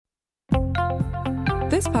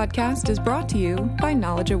This podcast is brought to you by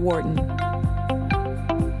Knowledge at Wharton.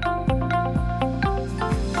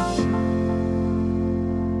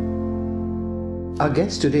 Our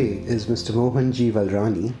guest today is Mr. Mohan G.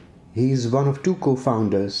 Valrani. He is one of two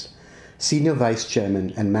co-founders, Senior Vice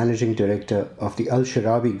Chairman and Managing Director of the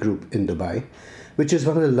Al-Sharawi Group in Dubai, which is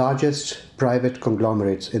one of the largest private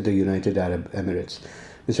conglomerates in the United Arab Emirates.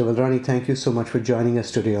 Mr. Valrani, thank you so much for joining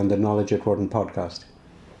us today on the Knowledge at Wharton podcast.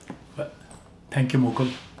 Thank you, Mukul.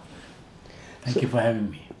 Thank you for having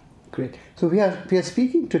me. Great. So we are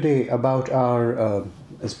speaking today about our,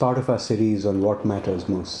 as part of our series on what matters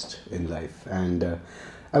most in life. And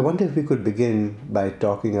I wonder if we could begin by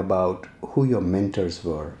talking about who your mentors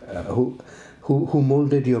were, who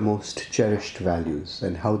molded your most cherished values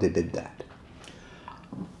and how they did that.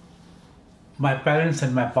 My parents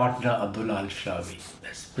and my partner, Abdullah Al-Sharawi.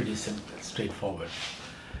 That's pretty simple, straightforward.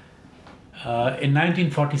 In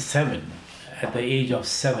 1947, at the age of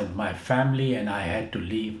 7, my family and I had to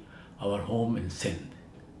leave our home in Sindh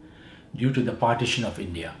due to the partition of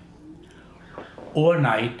India.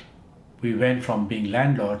 Overnight, we went from being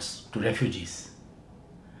landlords to refugees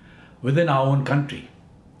within our own country.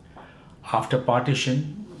 After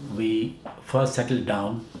partition, we first settled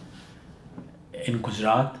down in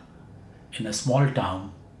Gujarat in a small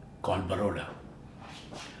town called Baroda.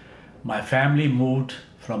 My family moved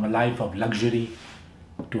from a life of luxury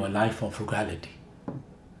to a life of frugality.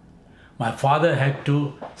 My father had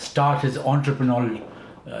to start his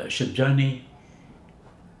entrepreneurship journey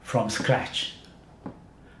from scratch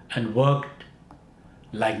and worked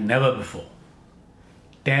like never before.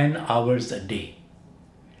 10 hours a day,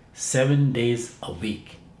 7 days a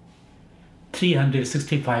week,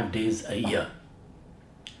 365 days a year.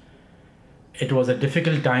 It was a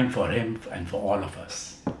difficult time for him and for all of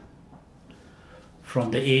us.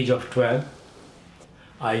 From the age of 12,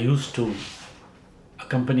 I used to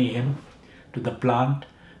accompany him to the plant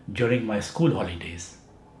during my school holidays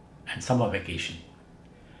and summer vacation,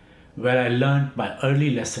 where I learned my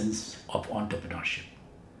early lessons of entrepreneurship.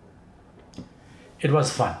 It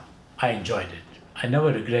was fun. I enjoyed it. I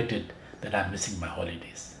never regretted that I'm missing my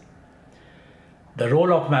holidays. The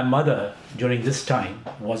role of my mother during this time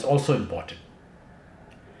was also important.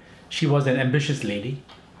 She was an ambitious lady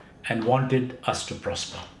and wanted us to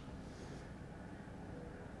prosper.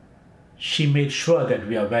 She made sure that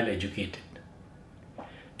we are well educated.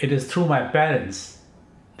 It is through my parents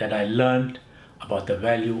that I learned about the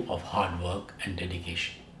value of hard work and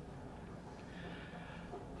dedication.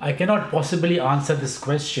 I cannot possibly answer this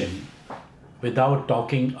question without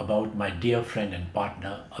talking about my dear friend and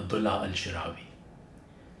partner, Abdullah Al-Sharawi.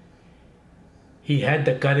 He had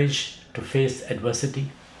the courage to face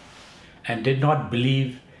adversity and did not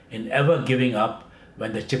believe in ever giving up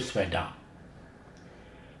when the chips were down.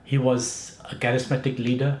 He was a charismatic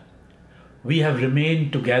leader. We have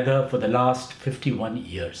remained together for the last 51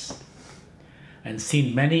 years and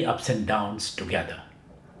seen many ups and downs together.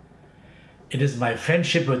 It is my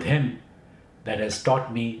friendship with him that has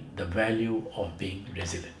taught me the value of being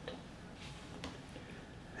resilient.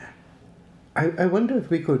 I wonder if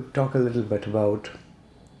we could talk a little bit about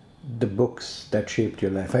the books that shaped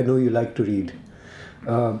your life. I know you like to read.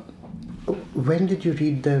 When did you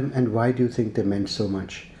read them and why do you think they meant so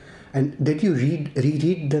much? And did you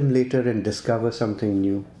reread them later and discover something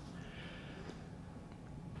new?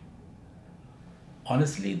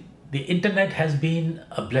 Honestly, the internet has been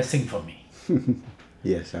a blessing for me.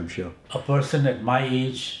 Yes, I'm sure. A person at my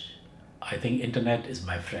age, I think internet is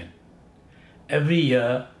my friend. Every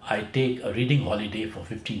year, I take a reading holiday for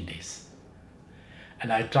 15 days.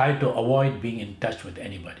 And I try to avoid being in touch with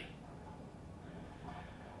anybody.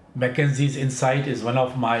 Mackenzie's Insight is one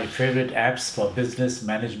of my favorite apps for business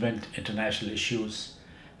management, international issues,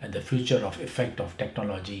 and the future of effect of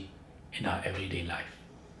technology in our everyday life.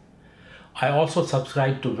 I also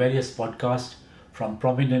subscribe to various podcasts from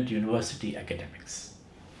prominent university academics.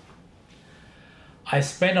 I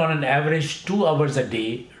spend on an average 2 hours a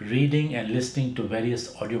day reading and listening to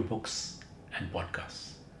various audiobooks and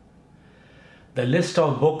podcasts. The list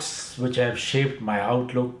of books which have shaped my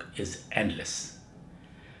outlook is endless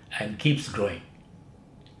and keeps growing.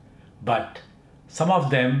 But some of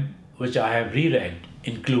them which I have reread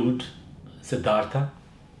include Siddhartha,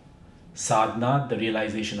 Sadhana, The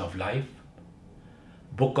Realization of Life,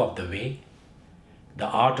 Book of the Way, The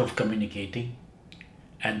Art of Communicating,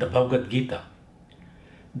 and the Bhagavad Gita.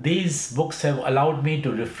 These books have allowed me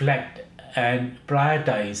to reflect and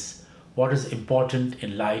prioritize what is important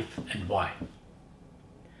in life and why.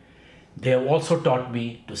 They have also taught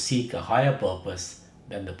me to seek a higher purpose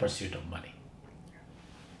than the pursuit of money.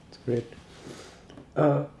 That's great.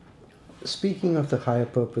 Speaking of the higher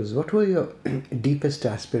purpose, what were your deepest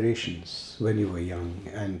aspirations when you were young,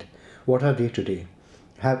 and what are they today?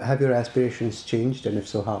 Have your aspirations changed, and if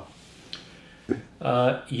so, how?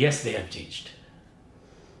 Yes, they have changed.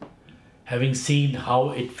 Having seen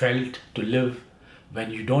how it felt to live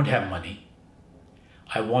when you don't have money,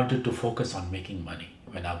 I wanted to focus on making money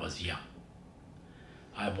when I was young.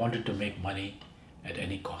 I wanted to make money at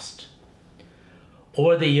any cost.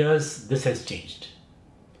 Over the years, this has changed.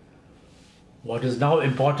 What is now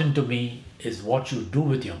important to me is what you do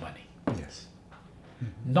with your money, Yes.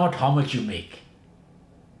 not how much you make.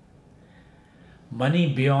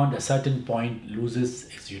 Money beyond a certain point loses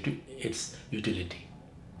its utility.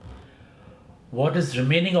 What is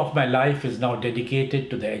remaining of my life is now dedicated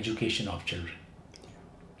to the education of children.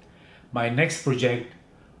 My next project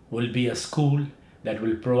will be a school that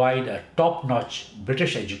will provide a top-notch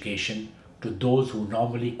British education to those who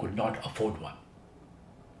normally could not afford one.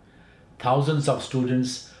 Thousands of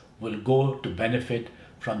students will go to benefit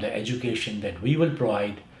from the education that we will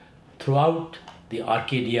provide throughout the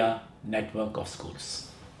Arcadia network of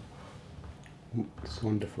schools. It's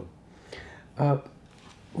wonderful.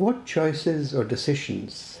 What choices or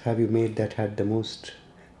decisions have you made that had the most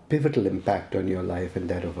pivotal impact on your life and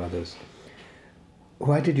that of others?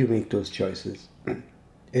 Why did you make those choices?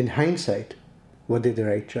 In hindsight, were they the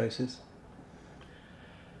right choices?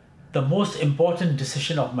 The most important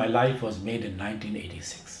decision of my life was made in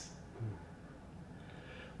 1986.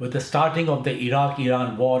 With the starting of the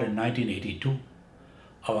Iraq-Iran war in 1982,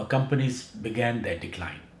 our companies began their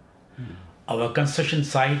decline. Our construction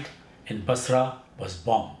site in Basra was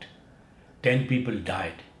bombed. 10 people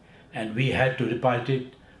died, and we had to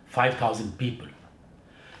repatriate 5,000 people.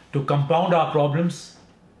 To compound our problems,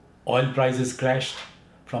 oil prices crashed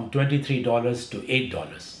from $23 to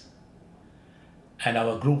 $8, and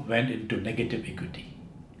our group went into negative equity.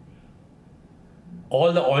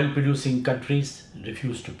 All the oil-producing countries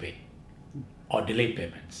refused to pay or delay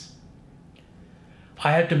payments.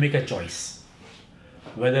 I had to make a choice,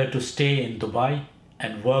 whether to stay in Dubai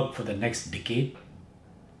and work for the next decade,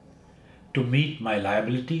 to meet my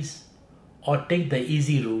liabilities, or take the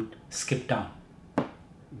easy route, skip town.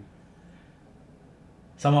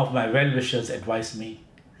 Some of my well-wishers advised me,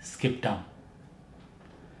 skip town.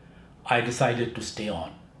 I decided to stay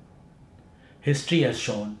on. History has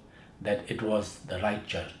shown that it was the right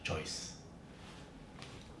choice.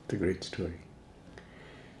 It's a great story.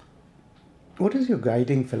 What is your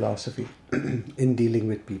guiding philosophy in dealing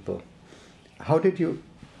with people? How did you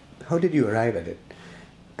arrive at it?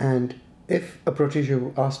 And if a protege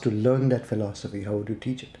were asked to learn that philosophy, how would you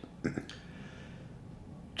teach it?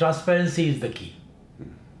 Transparency is the key.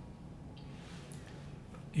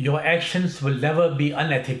 Your actions will never be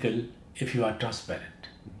unethical if you are transparent.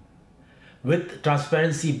 With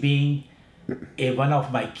transparency being one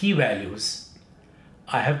of my key values,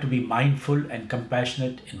 I have to be mindful and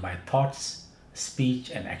compassionate in my thoughts, speech,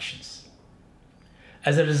 and actions.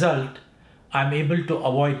 As a result, I am able to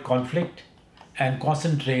avoid conflict and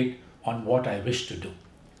concentrate on what I wish to do.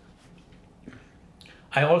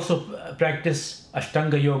 I also practice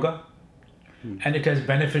Ashtanga Yoga, and it has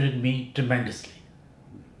benefited me tremendously.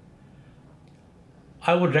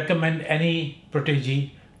 I would recommend any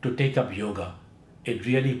protege to take up yoga. It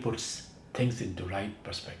really puts things into right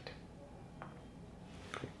perspective.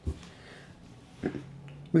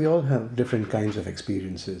 We all have different kinds of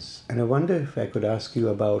experiences, and I wonder if I could ask you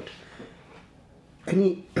about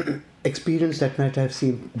any experience that might have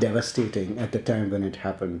seemed devastating at the time when it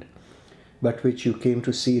happened, but which you came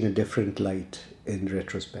to see in a different light in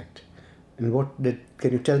retrospect. And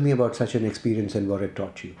can you tell me about such an experience and what it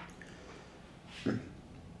taught you?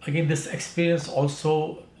 Again, this experience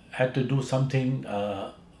also had to do something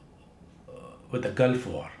with the Gulf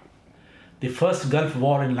War. The first Gulf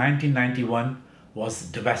War in 1991 was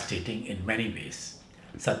devastating in many ways.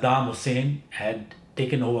 Saddam Hussein had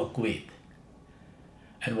taken over Kuwait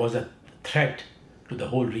and was a threat to the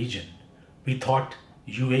whole region. We thought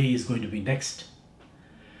UAE is going to be next.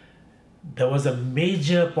 There was a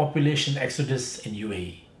major population exodus in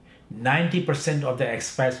UAE. 90% of the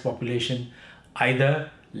expats population either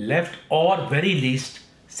left or very least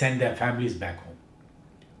sent their families back home.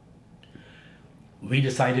 We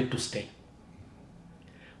decided to stay.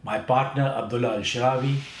 My partner Abdullah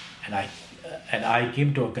Al-Sharawi and I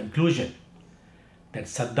came to a conclusion that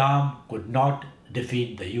Saddam could not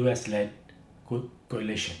defeat the US-led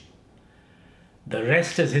coalition. The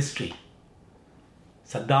rest is history.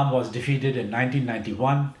 Saddam was defeated in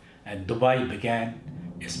 1991 and Dubai began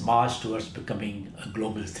its march towards becoming a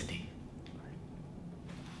global city.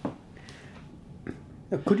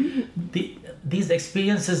 Could you? These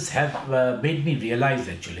experiences have made me realize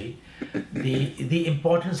actually the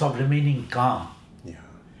importance of remaining calm. Yeah.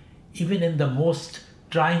 Even in the most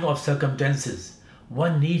trying of circumstances,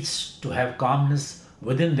 one needs to have calmness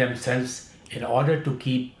within themselves in order to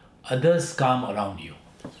keep others calm around you.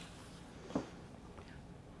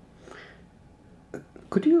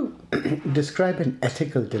 Could you describe an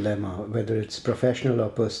ethical dilemma, whether it's professional or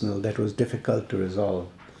personal, that was difficult to resolve?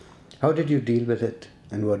 How did you deal with it,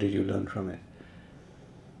 and what did you learn from it?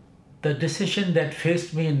 The decision that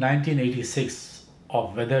faced me in 1986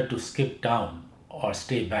 of whether to skip town or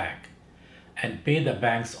stay back and pay the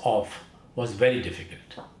banks off was very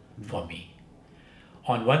difficult for me.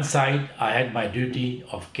 On one side, I had my duty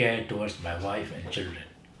of care towards my wife and children.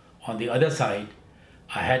 On the other side,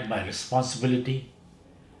 I had my responsibility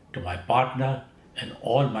to my partner and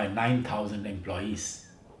all my 9,000 employees.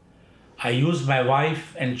 I used my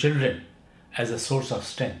wife and children as a source of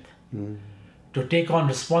strength to take on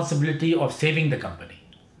responsibility of saving the company.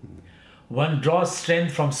 One draws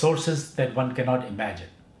strength from sources that one cannot imagine.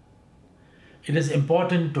 It is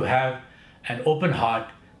important to have an open heart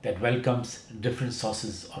that welcomes different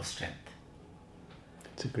sources of strength.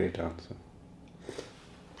 It's a great answer.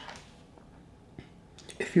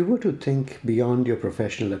 If you were to think beyond your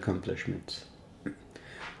professional accomplishments,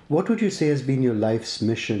 what would you say has been your life's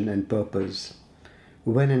mission and purpose?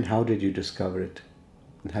 When and how did you discover it?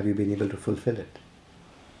 And have you been able to fulfill it?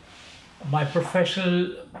 My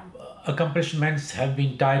professional accomplishments have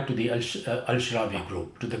been tied to the Al-Sharawi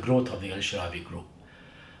Group, to the growth of the Al-Sharawi Group.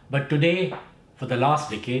 But today, for the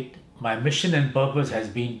last decade, my mission and purpose has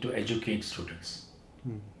been to educate students.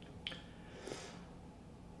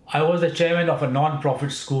 I was the chairman of a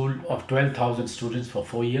non-profit school of 12,000 students for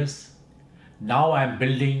 4 years. Now I am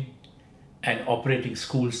building and operating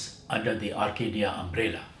schools under the Arcadia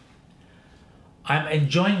umbrella. I am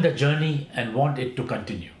enjoying the journey and want it to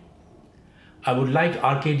continue. I would like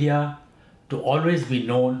Arcadia to always be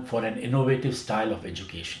known for an innovative style of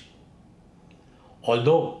education.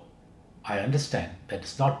 Although I understand that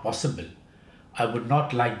it's not possible, I would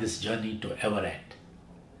not like this journey to ever end.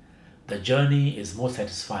 The journey is more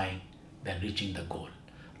satisfying than reaching the goal.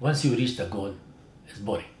 Once you reach the goal, it's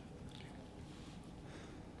boring.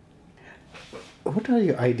 What are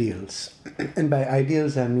your ideals? And by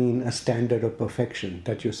ideals, I mean a standard of perfection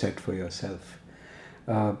that you set for yourself.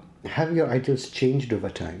 Have your ideals changed over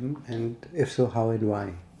time? And if so, how and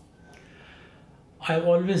why? I've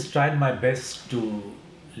always tried my best to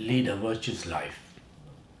lead a virtuous life.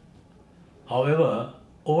 However,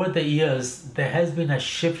 over the years, there has been a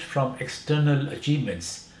shift from external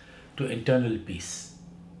achievements to internal peace.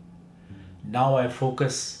 Now I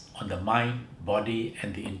focus on the mind, body,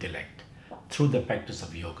 and the intellect through the practice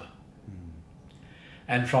of yoga.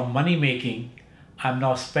 And from money making, I'm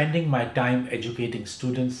now spending my time educating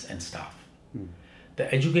students and staff.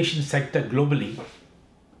 The education sector globally,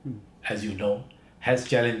 as you know, has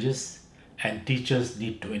challenges, and teachers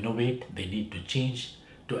need to innovate, they need to change,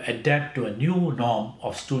 to adapt to a new norm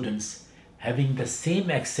of students having the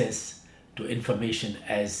same access to information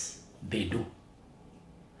as they do.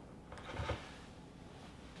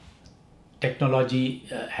 Technology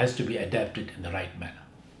has to be adapted in the right manner.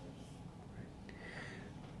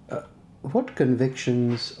 What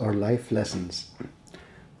convictions or life lessons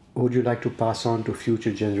would you like to pass on to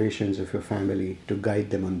future generations of your family to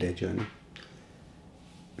guide them on their journey?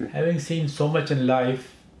 Having seen so much in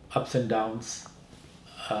life, ups and downs,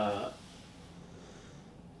 I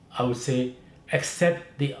would say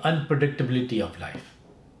accept the unpredictability of life.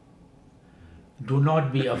 Do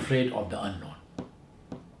not be afraid of the unknown.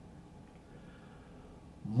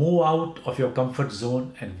 Move out of your comfort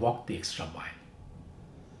zone and walk the extra mile.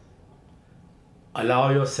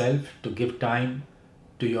 Allow yourself to give time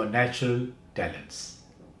to your natural talents.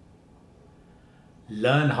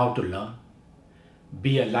 Learn how to learn.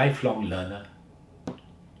 Be a lifelong learner.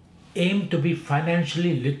 Aim to be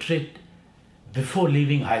financially literate before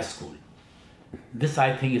leaving high school. This,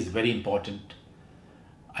 I think, is very important.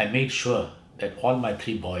 I made sure that all my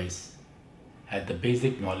 3 boys had the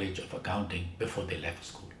basic knowledge of accounting before they left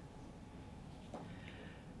school.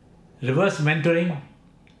 Reverse mentoring,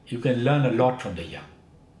 you can learn a lot from the young.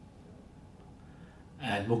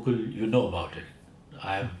 And Mukul, you know about it.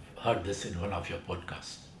 I have heard this in one of your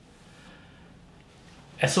podcasts.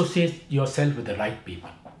 Associate yourself with the right people.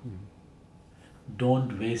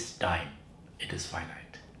 Don't waste time. It is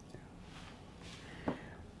finite.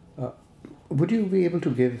 Would you be able to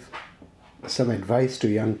give some advice to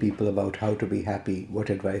young people about how to be happy? What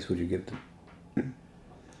advice would you give them?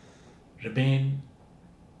 Remain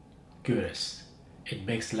curious. It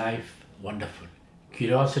makes life wonderful.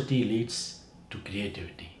 curiosity leads to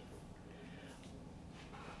creativity.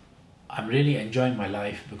 I'm really enjoying my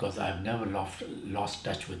life because I've never lost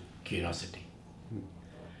touch with curiosity.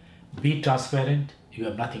 Be transparent, you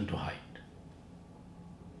have nothing to hide.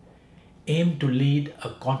 Aim to lead a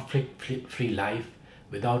conflict-free life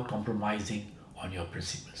without compromising on your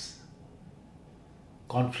principles.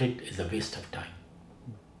 Conflict is a waste of time.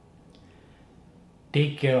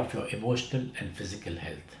 Take care of your emotional and physical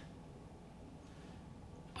health.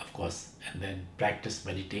 Of course, and then practice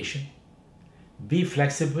meditation. Be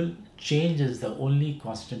flexible. Change is the only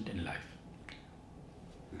constant in life.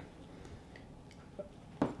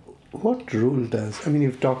 What role does,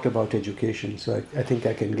 you've talked about education, so I think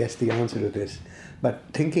I can guess the answer to this, but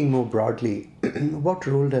thinking more broadly, what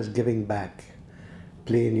role does giving back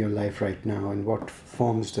play in your life right now, and what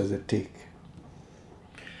forms does it take?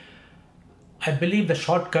 I believe the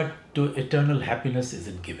shortcut to eternal happiness is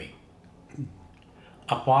in giving.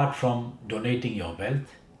 Apart from donating your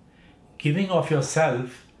wealth, giving of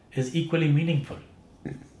yourself is equally meaningful.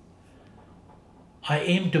 I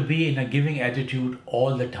aim to be in a giving attitude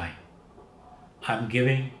all the time. I'm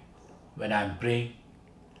giving when I'm praying.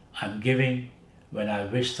 I'm giving when I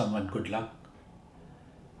wish someone good luck.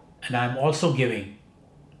 And I'm also giving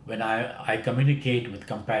when I communicate with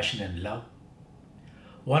compassion and love.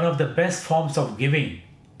 One of the best forms of giving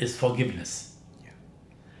is forgiveness.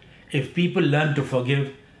 If people learn to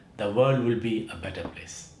forgive, the world will be a better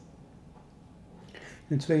place.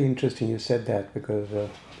 It's very interesting you said that, because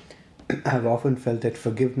I've often felt that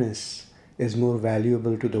forgiveness is more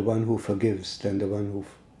valuable to the one who forgives than the one who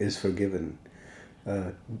is forgiven.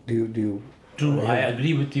 Do you? True, I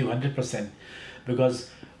agree with you 100%, because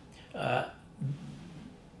the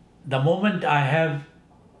moment I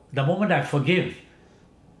forgive,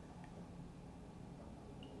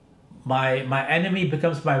 my enemy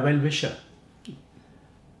becomes my well-wisher.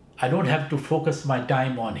 I don't have to focus my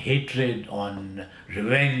time on hatred, on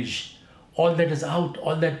revenge. All that is out.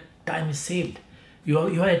 All that time is saved. You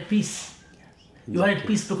are at peace. Yes, exactly. You are at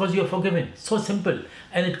peace because you are forgiven. So simple.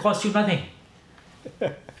 And it costs you nothing.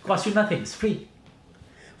 It costs you nothing. It's free.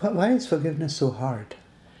 Why is forgiveness so hard?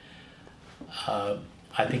 I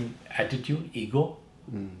think attitude, ego,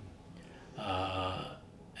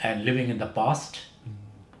 and living in the past.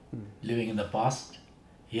 Living in the past.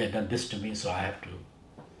 He had done this to me, so I have to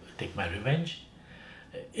take my revenge.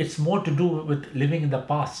 It's more to do with living in the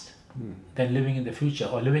past than living in the future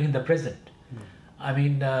or living in the present.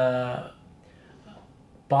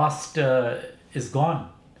 Past is gone.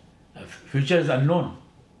 Future is unknown.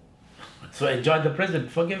 So enjoy the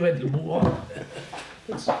present, forgive and you move on.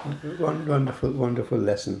 It's one wonderful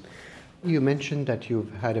lesson. You mentioned that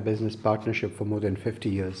you've had a business partnership for more than 50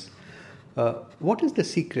 years. What is the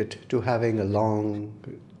secret to having a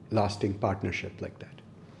long-lasting partnership like that?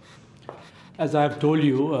 As I've told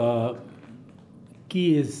you,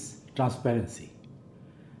 key is transparency.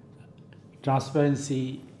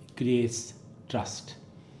 Transparency creates trust.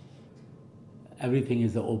 Everything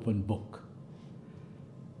is an open book.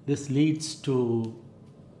 This leads to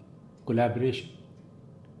collaboration,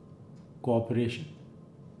 cooperation,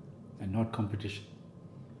 and not competition.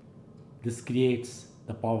 This creates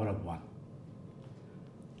the power of one.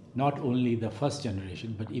 Not only the first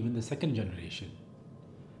generation, but even the second generation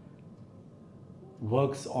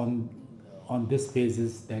works on this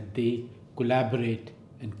basis that they collaborate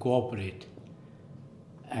and cooperate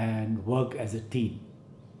and work as a team,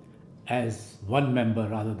 as one member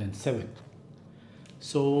rather than seven.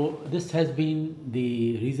 So this has been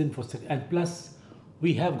the reason for success. And plus,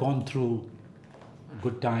 we have gone through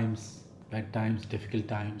good times, bad times, difficult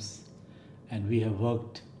times, and we have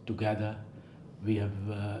worked together. We have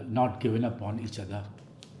not given up on each other.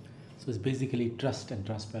 So it's basically trust and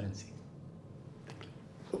transparency.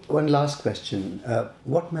 One last question.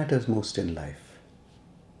 What matters most in life?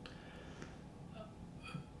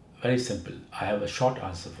 Very simple. I have a short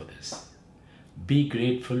answer for this. Be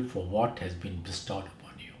grateful for what has been bestowed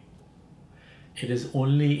upon you. It is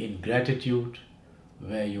only in gratitude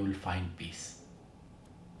where you will find peace.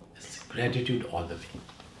 It's gratitude all the way.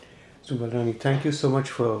 So Balrani, thank you so much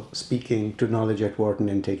for speaking to Knowledge at Wharton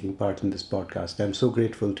and taking part in this podcast. I'm so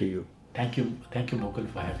grateful to you. Thank you, Mokul,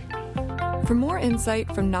 for having me. For more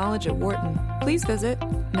insight from Knowledge at Wharton, please visit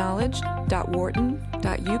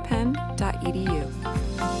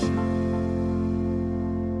knowledge.wharton.upenn.edu.